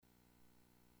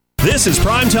This is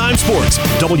Primetime Sports,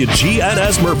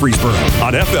 WGNS Murfreesboro,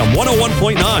 on FM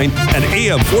 101.9 and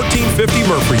AM 1450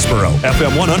 Murfreesboro,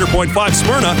 FM 100.5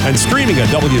 Smyrna, and streaming at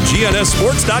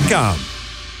WGNSSports.com.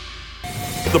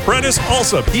 The Prentice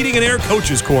Allsup Heating and Air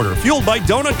Coaches Corner, fueled by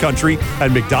Donut Country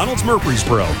and McDonald's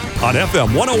Murfreesboro, on FM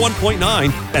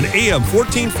 101.9 and AM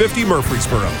 1450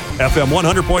 Murfreesboro, FM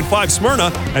 100.5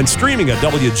 Smyrna, and streaming at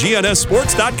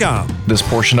WGNSSports.com. This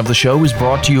portion of the show is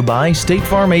brought to you by State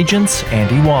Farm agents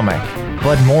Andy Womack,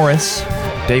 Bud Morris,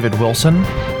 David Wilson,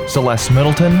 Celeste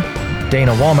Middleton,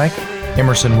 Dana Womack,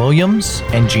 Emerson Williams,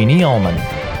 and Jeannie Allman.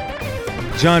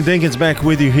 John Dinkins back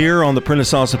with you here on the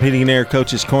Prentice Allsup Heating and Air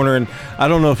Coaches Corner. And I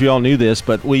don't know if you all knew this,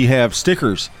 but we have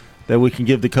stickers that we can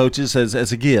give the coaches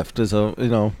as a gift,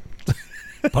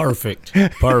 Perfect.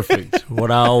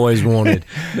 What I always wanted.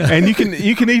 And you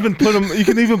can even put them. You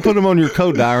can even put them on your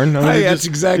coat, Darren. That's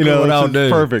exactly what I'll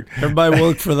do. Perfect. Everybody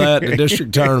look for that in the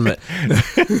district tournament.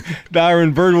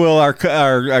 Darren Birdwell,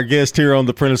 our guest here on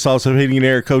the Prentice Allsup Heating and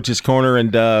Air Coaches Corner,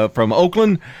 and from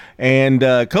Oakland. And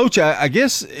Coach, I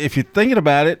guess if you're thinking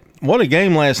about it, what a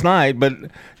game last night. But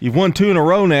you've won 2 in a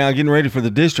row now, getting ready for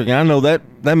the district. And I know that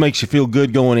makes you feel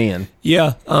good going in.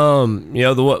 Yeah.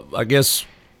 I guess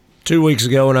 2 weeks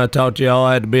ago when I talked to y'all,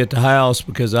 I had to be at the house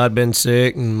because I'd been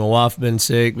sick and my wife had been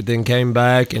sick, but then came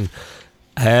back and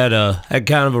had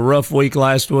kind of a rough week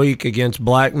last week against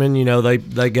Blackman.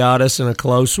 They got us in a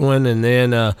close one, and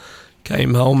then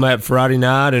came home that Friday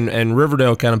night and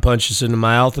Riverdale kind of punched us in the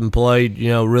mouth and played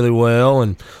really well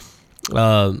and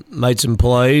made some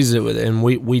plays and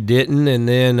we didn't, and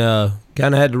then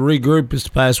kind of had to regroup this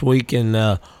past week and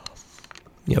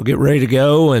get ready to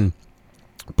go, and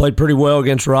played pretty well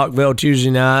against Rockville Tuesday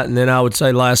night, and then I would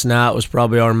say last night was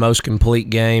probably our most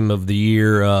complete game of the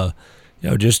year.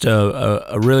 Just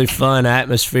a really fun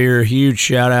atmosphere. Huge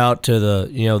shout out to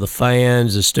the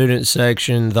fans, the student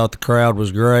section. Thought the crowd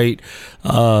was great,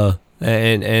 and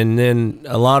then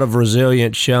a lot of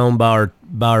resilience shown by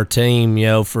our team.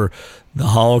 For the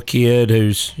Hall kid,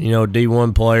 who's a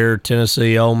D1 player,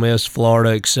 Tennessee, Ole Miss,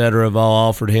 Florida, etc., have all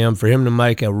offered him for him to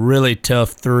make a really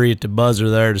tough 3 at the buzzer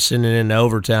there to send it into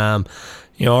overtime.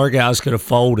 Our guys could have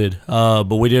folded,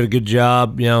 but we did a good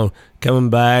job, coming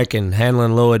back and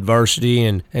handling a little adversity,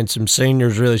 and some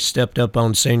seniors really stepped up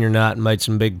on senior night and made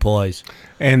some big plays.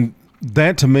 And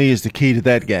that to me is the key to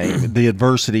that game, the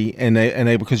adversity, and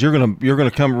because you're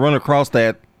gonna come run across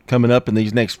that coming up in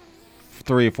these next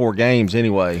 3 or 4 games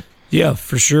anyway. Yeah,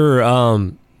 for sure.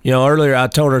 Earlier I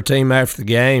told our team after the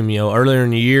game, earlier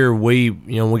in the year we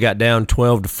got down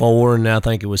 12-4, and I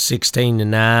think it was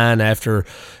 16-9 after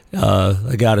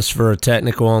they got us for a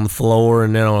technical on the floor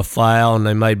and then on a foul, and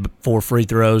they made 4 free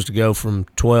throws to go from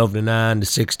 12-9 to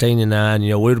 16-9.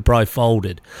 We would have probably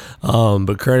folded,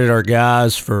 but credit our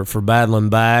guys for battling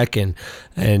back and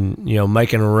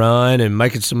making a run and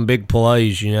making some big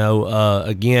plays.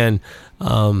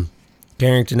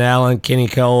 Carrington Allen, Kenny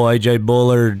Cole, A.J.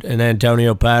 Bullard, and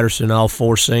Antonio Patterson, all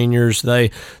 4 seniors.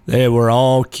 They were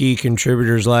all key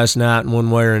contributors last night in one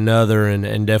way or another,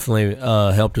 and definitely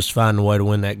helped us find a way to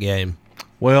win that game.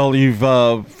 Well,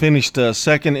 you've finished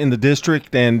second in the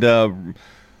district, and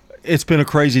it's been a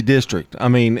crazy district. I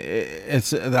mean,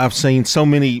 I've seen so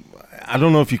many. I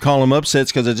don't know if you call them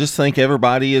upsets, because I just think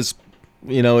everybody is,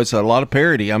 it's a lot of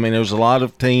parity. I mean, there's a lot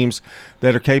of teams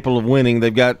that are capable of winning.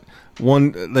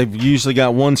 They've usually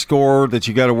got one scorer that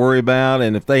you got to worry about,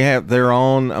 and if they have their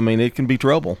own, I mean, it can be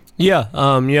trouble. Yeah,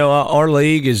 our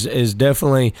league is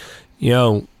definitely,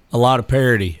 a lot of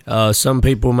parity. Some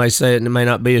people may say it may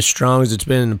not be as strong as it's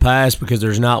been in the past because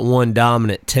there's not one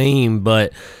dominant team,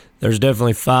 but there's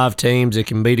definitely 5 teams that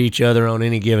can beat each other on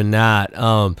any given night.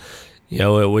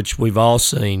 Which we've all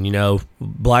seen.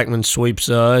 Blackman sweeps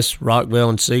us, Rockville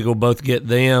and Siegel both get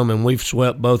them, and we've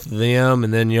swept both of them,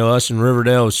 and then, us and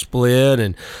Riverdale is split,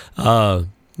 and,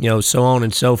 so on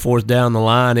and so forth down the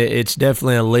line. It's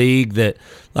definitely a league that,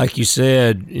 like you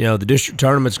said, the district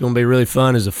tournament's going to be really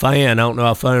fun as a fan. I don't know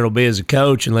how fun it'll be as a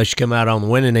coach unless you come out on the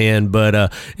winning end,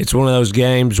 but it's one of those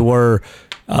games where,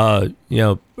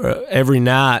 every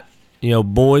night,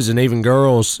 boys and even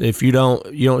girls, if you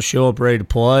don't show up ready to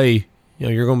play,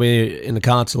 you're going to be in the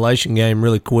consolation game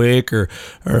really quick, or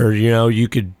you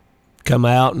could come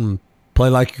out and play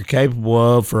like you're capable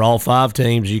of. For all 5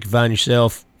 teams, you can find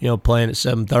yourself, playing at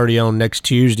 7:30 on next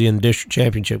Tuesday in the district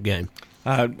championship game.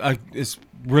 It's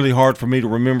really hard for me to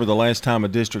remember the last time a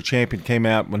district champion came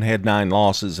out when had 9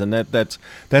 losses, and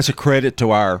that's a credit to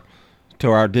our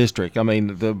to our district. I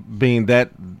mean, being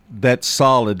that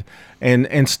solid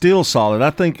and still solid. I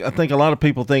think a lot of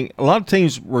people think a lot of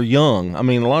teams were young. I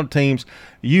mean, a lot of teams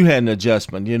you had an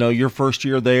adjustment. You know, your first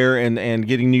year there and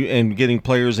getting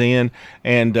players in,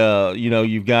 and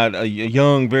you've got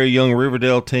a very young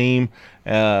Riverdale team.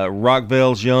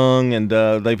 Rockville's young, and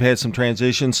they've had some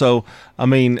transition. So I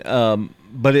mean,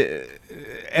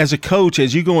 as a coach,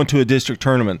 as you go into a district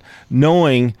tournament,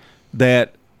 knowing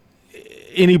that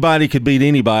anybody could beat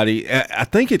anybody, I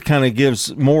think it kind of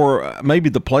gives maybe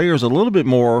the players a little bit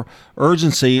more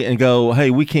urgency and go, hey,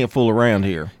 we can't fool around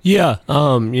here. Yeah,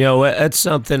 that's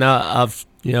something I've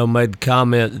made the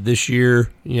comment this year,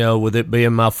 with it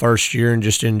being my first year and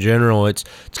just in general, it's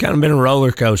kind of been a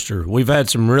roller coaster. We've had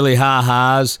some really high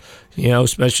highs,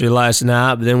 especially last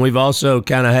night, but then we've also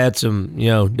kind of had some,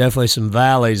 definitely some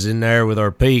valleys in there with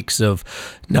our peaks of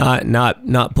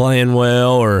not playing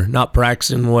well or not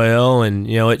practicing well, and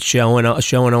it's showing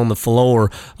on the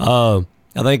floor. I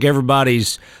think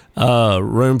everybody's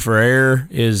room for error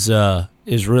is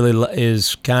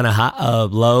kind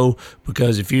of low,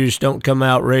 because if you just don't come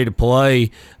out ready to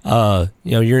play,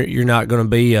 you're not going to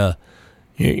be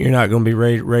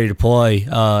ready to play,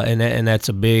 and that's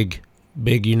a big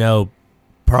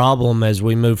problem as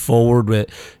we move forward. But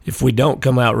if we don't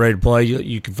come out ready to play,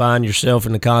 you can find yourself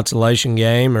in the consolation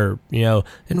game, or in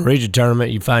the region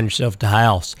tournament, you find yourself at the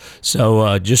house.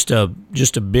 So just a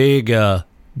big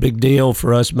deal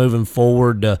for us moving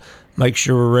forward to make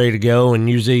sure we're ready to go and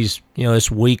use these,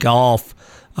 this week off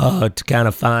to kind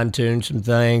of fine tune some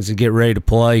things and get ready to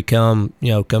play come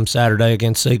Saturday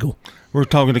against Siegel. We're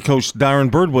talking to Coach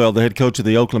Darren Birdwell, the head coach of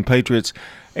the Oakland Patriots,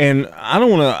 and I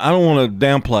don't want to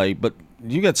downplay, but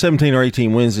you got 17 or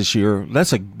 18 wins this year.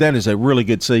 That is a really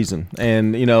good season,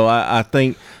 and I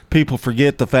think people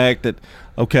forget the fact that,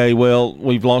 okay, well,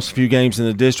 we've lost a few games in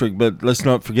the district, but let's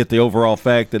not forget the overall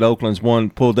fact that Oakland's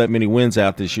pulled that many wins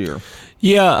out this year.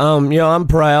 Yeah, I'm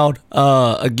proud.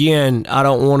 Again, I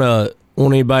don't want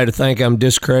anybody to think I'm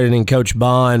discrediting Coach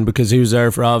Bond, because he was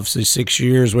there for obviously 6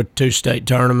 years with 2 state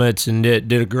tournaments and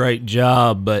did a great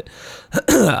job. But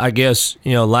I guess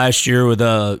last year with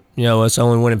us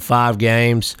only winning 5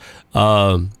 games,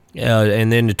 and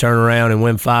then to turn around and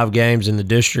win 5 games in the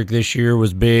district this year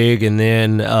was big, and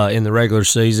then in the regular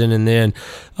season, and then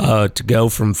to go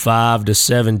from 5 to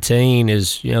 17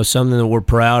 is something that we're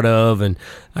proud of, and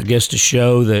I guess to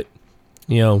show that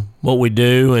what we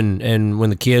do, and when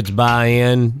the kids buy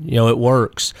in, it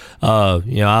works. I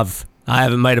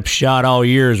haven't made a shot all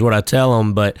year is what I tell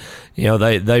them, but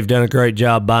they've done a great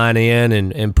job buying in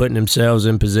and putting themselves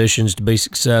in positions to be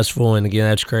successful, and again,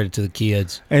 that's credit to the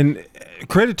kids. And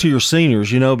credit to your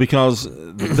seniors, because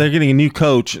they're getting a new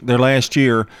coach their last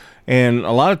year, and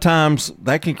a lot of times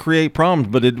that can create problems,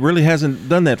 but it really hasn't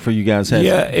done that for you guys, has it?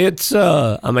 Yeah, it's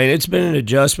it's been an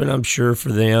adjustment, I'm sure,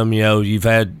 for them. You've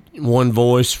had one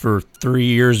voice for 3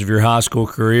 years of your high school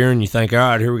career, and you think, all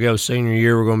right, here we go, senior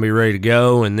year, we're going to be ready to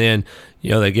go, and then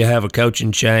they have a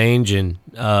coaching change, and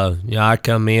I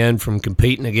come in from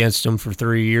competing against them for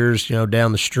 3 years,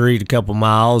 down the street a couple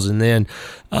miles, and then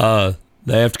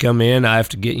they have to come in. I have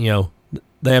to get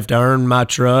they have to earn my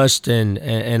trust, and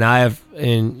I have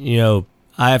to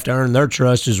earn their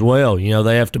trust as well.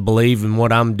 They have to believe in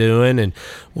what I'm doing and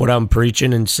what I'm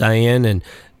preaching and saying,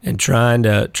 and trying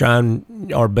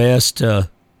our best to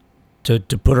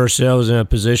put ourselves in a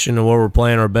position where we're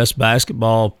playing our best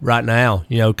basketball right now,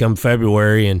 come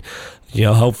February. And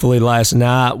hopefully last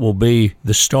night will be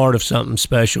the start of something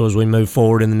special as we move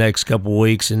forward in the next couple of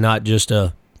weeks, and not just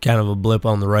a kind of a blip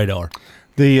on the radar.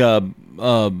 The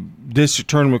district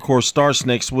tournament, of course, starts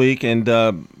next week, and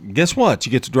guess what?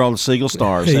 You get to draw the Siegel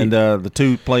Stars, and the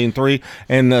 2 playing 3,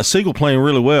 and Siegel playing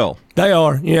really well. They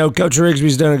are. Coach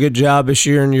Rigsby's done a good job this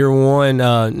year in year 1.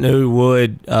 Knew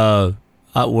Wood,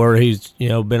 where he's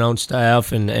been on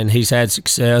staff, and he's had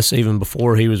success even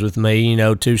before he was with me.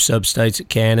 2 sub-states at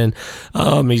Cannon.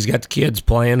 He's got the kids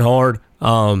playing hard.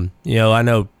 I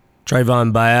know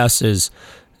Trayvon Bass is,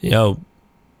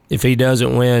 if he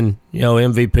doesn't win,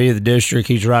 MVP of the district,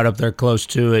 he's right up there close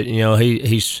to it.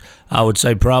 He's, I would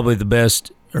say, probably the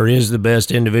best, or is the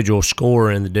best individual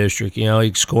scorer in the district.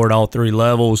 He scored all 3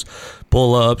 levels,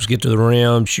 pull-ups, get to the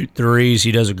rim, shoot threes.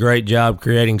 He does a great job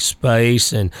creating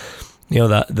space, and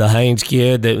the Haynes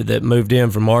kid that moved in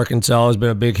from Arkansas has been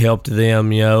a big help to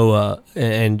them.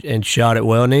 And shot it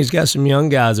well. And he's got some young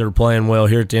guys that are playing well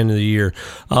here at the end of the year.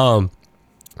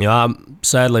 I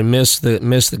sadly missed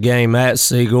the game at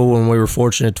Siegel when we were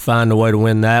fortunate to find a way to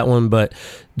win that one, but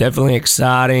definitely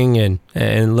exciting,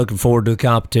 and looking forward to the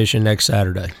competition next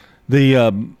Saturday.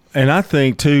 And I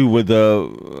think too, with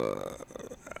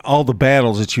all the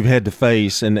battles that you've had to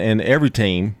face, and every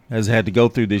team has had to go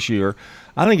through this year,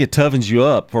 I think it toughens you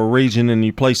up for a region, and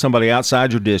you play somebody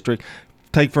outside your district.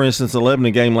 Take, for instance, the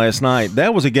Lebanon game last night.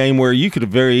 That was a game where you could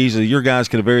have your guys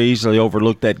could have very easily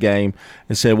overlooked that game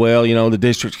and said, well, the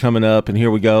district's coming up, and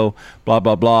here we go, blah,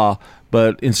 blah, blah.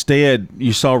 But instead,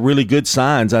 you saw really good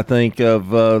signs, I think,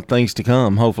 of things to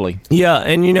come, hopefully. Yeah,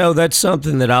 and, that's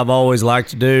something that I've always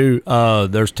liked to do.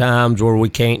 There's times where we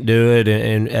can't do it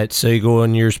and at Siegel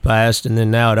in years past, and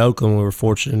then now at Oakland we were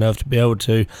fortunate enough to be able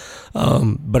to.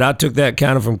 But I took that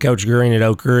kind of from Coach Green at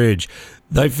Oak Ridge.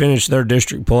 They finished their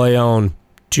district play on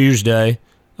Tuesday.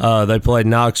 They played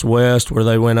Knox West, where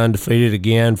they went undefeated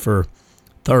again for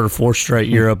third or fourth straight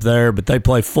year up there. But they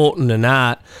play Fulton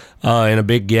tonight in a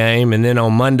big game. And then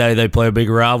on Monday they play a big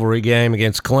rivalry game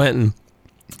against Clinton.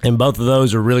 And both of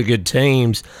those are really good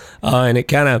teams. And it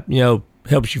kind of,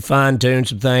 helps you fine-tune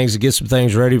some things and get some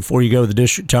things ready before you go to the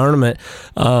district tournament.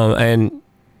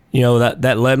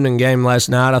 That Lebanon game last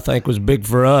night, I think, was big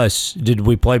for us. Did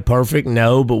we play perfect?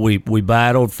 No, but we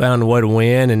battled, found a way to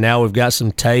win, and now we've got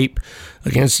some tape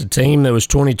against a team that was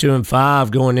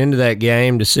 22-5 going into that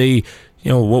game to see,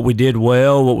 what we did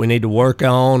well, what we need to work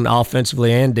on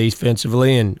offensively and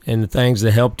defensively, and the things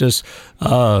that helped us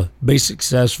be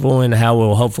successful, and how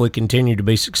we'll hopefully continue to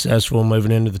be successful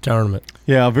moving into the tournament.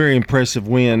 Yeah, a very impressive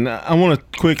win. I want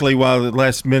to quickly, while the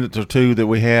last minute or two that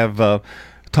we have,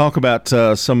 talk about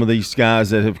some of these guys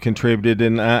that have contributed,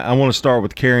 and I want to start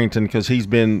with Carrington because he's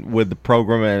been with the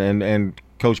program and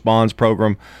Coach Bond's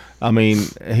program. I mean,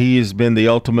 he has been the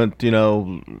ultimate,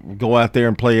 go out there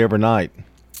and play every night.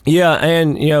 Yeah,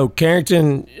 and,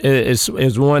 Carrington is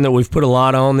one that we've put a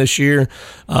lot on this year.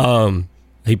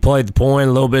 He played the point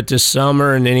a little bit this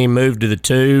summer, and then he moved to the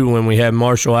 2 when we had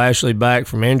Marshall Ashley back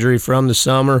from injury from the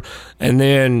summer. And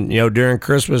then, during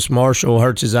Christmas, Marshall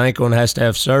hurts his ankle and has to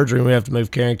have surgery, and we have to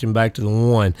move Carrington back to the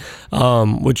 1,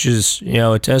 which is,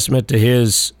 a testament to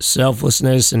his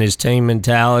selflessness and his team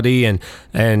mentality, and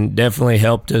definitely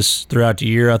helped us throughout the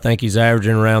year. I think he's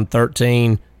averaging around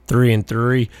 13,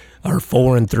 3-3. Or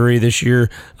 4-3 this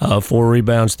year, 4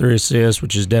 rebounds, 3 assists,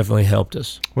 which has definitely helped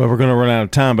us. Well, we're going to run out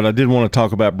of time, but I did want to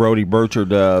talk about Brody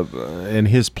Burchard and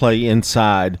his play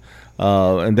inside,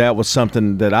 and that was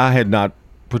something that I had not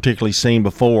particularly seen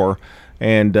before.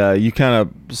 And you kind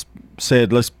of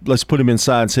said, let's put him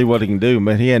inside and see what he can do,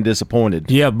 but he hadn't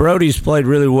disappointed. Yeah, Brody's played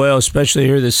really well, especially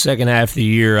here this second half of the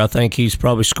year. I think he's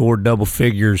probably scored double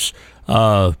figures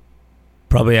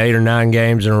probably 8 or 9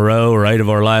 games in a row, or 8 of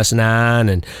our last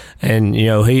 9, and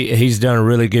he's done a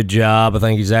really good job. I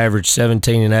think he's averaged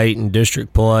 17 and 8 in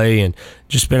district play, and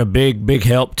just been a big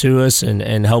help to us,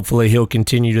 and hopefully he'll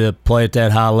continue to play at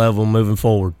that high level moving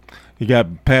forward. You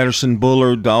got Patterson,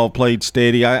 Bullard, all played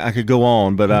steady. I could go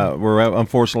on, but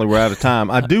unfortunately we're out of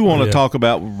time. I do want to talk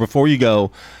about, before you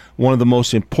go, one of the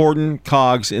most important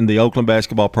cogs in the Oakland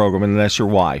basketball program, and that's your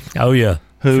wife. Oh yeah,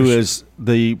 who is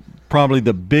probably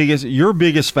your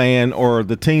biggest fan, or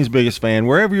the team's biggest fan,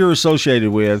 wherever you're associated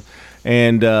with.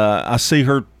 And I see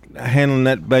her handling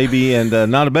that baby, and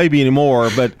not a baby anymore,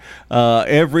 but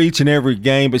each and every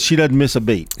game, but she doesn't miss a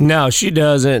beat. No, she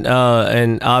doesn't.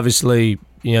 And obviously,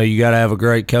 you got to have a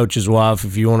great coach's wife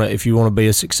if you want to be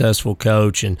a successful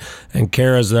coach. And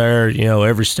Kara's there,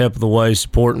 every step of the way,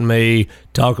 supporting me,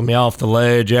 talking me off the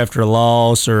ledge after a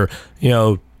loss, or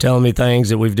telling me things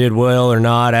that we've did well or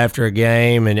not after a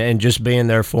game, and just being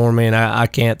there for me. And I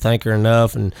can't thank her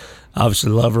enough, and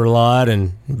obviously love her a lot.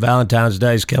 And Valentine's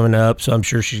Day's coming up, so I'm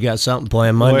sure she's got something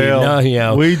planned Monday.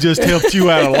 Well, we just helped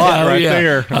you out a lot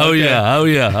there. Oh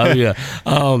yeah.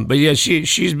 But yeah,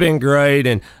 she's been great.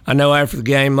 And I know after the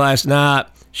game last night,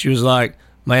 she was like,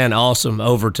 man, awesome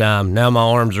overtime. Now my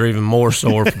arms are even more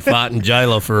sore from fighting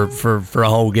Jayla for a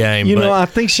whole game. I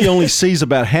think she only sees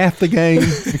about half the game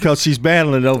because she's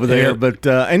battling it over there. Yeah. But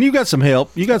and you got some help.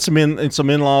 You got some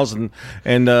in-laws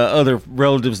and other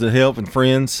relatives that help, and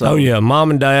friends. So. Oh yeah,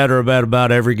 mom and dad are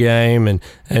about every game,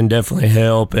 and definitely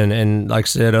help. And like I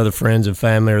said, other friends and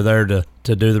family are there to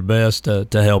do their best to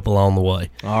help along the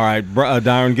way. All right,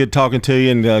 Darren, good talking to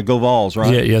you, and go Vols,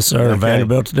 right? Yeah, yes sir. Okay.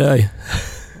 Vanderbilt today.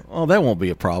 Oh, that won't be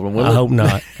a problem, will it? I hope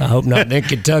not. Then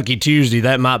Kentucky Tuesday,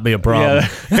 that might be a problem.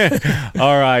 Yeah.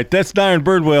 All right. That's Darren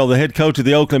Birdwell, the head coach of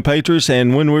the Oakland Patriots.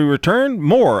 And when we return,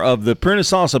 more of the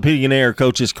Prentice Allsup Heating and Air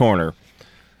Coach's Corner.